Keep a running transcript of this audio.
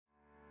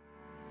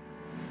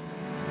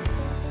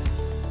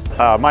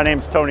My name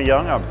is Tony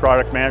Young. I'm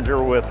product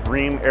manager with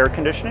Rheem Air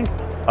Conditioning.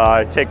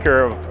 I take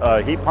care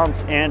of heat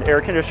pumps and air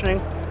conditioning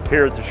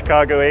here at the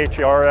Chicago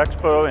AHR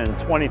Expo in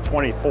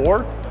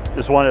 2024.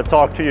 Just wanted to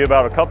talk to you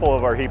about a couple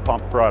of our heat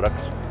pump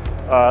products.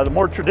 The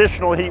more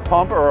traditional heat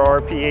pump, or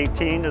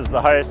RP18, is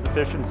the highest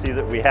efficiency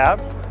that we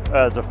have.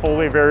 It's a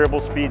fully variable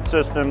speed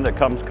system that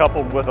comes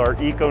coupled with our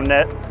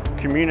EcoNet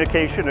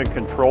communication and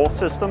control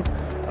system,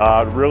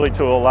 really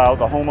to allow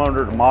the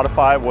homeowner to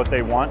modify what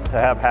they want to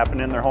have happen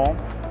in their home.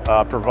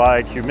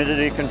 Provide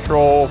humidity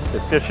control,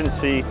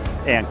 efficiency,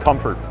 and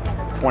comfort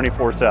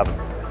 24/7.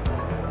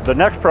 The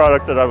next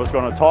product that I was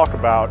going to talk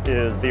about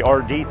is the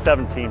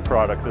RD17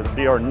 product. This will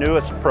be our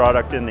newest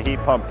product in the heat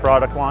pump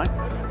product line.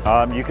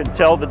 You can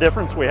tell the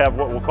difference. We have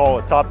what we'll call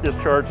a top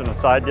discharge and a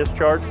side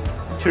discharge,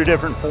 two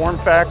different form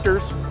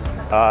factors.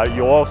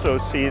 You'll also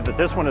see that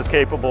this one is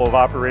capable of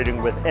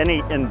operating with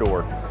any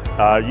indoor.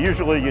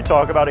 Usually you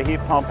talk about a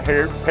heat pump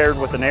paired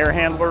with an air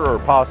handler or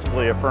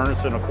possibly a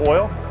furnace and a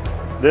coil.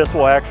 This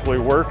will actually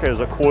work as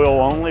a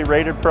coil-only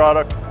rated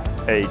product,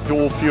 a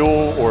dual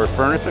fuel or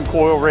furnace and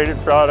coil rated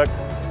product,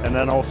 and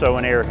then also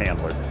an air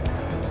handler.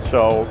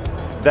 So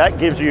that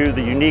gives you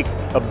the unique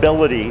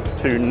ability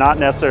to not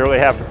necessarily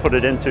have to put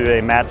it into a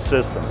matched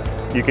system.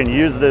 You can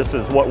use this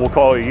as what we'll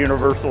call a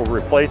universal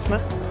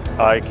replacement.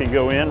 It can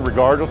go in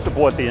regardless of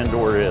what the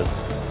indoor is.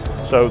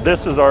 So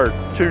this is our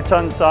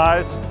 2-ton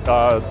size.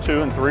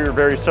 2 and 3 are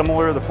very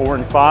similar. The 4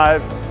 and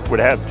 5 would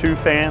have 2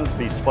 fans,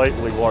 be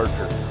slightly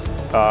larger.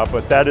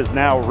 But that is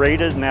now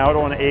rated and out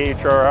on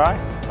AHRI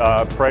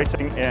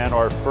pricing, and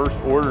our first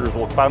orders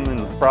will come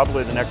in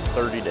probably the next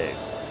 30 days.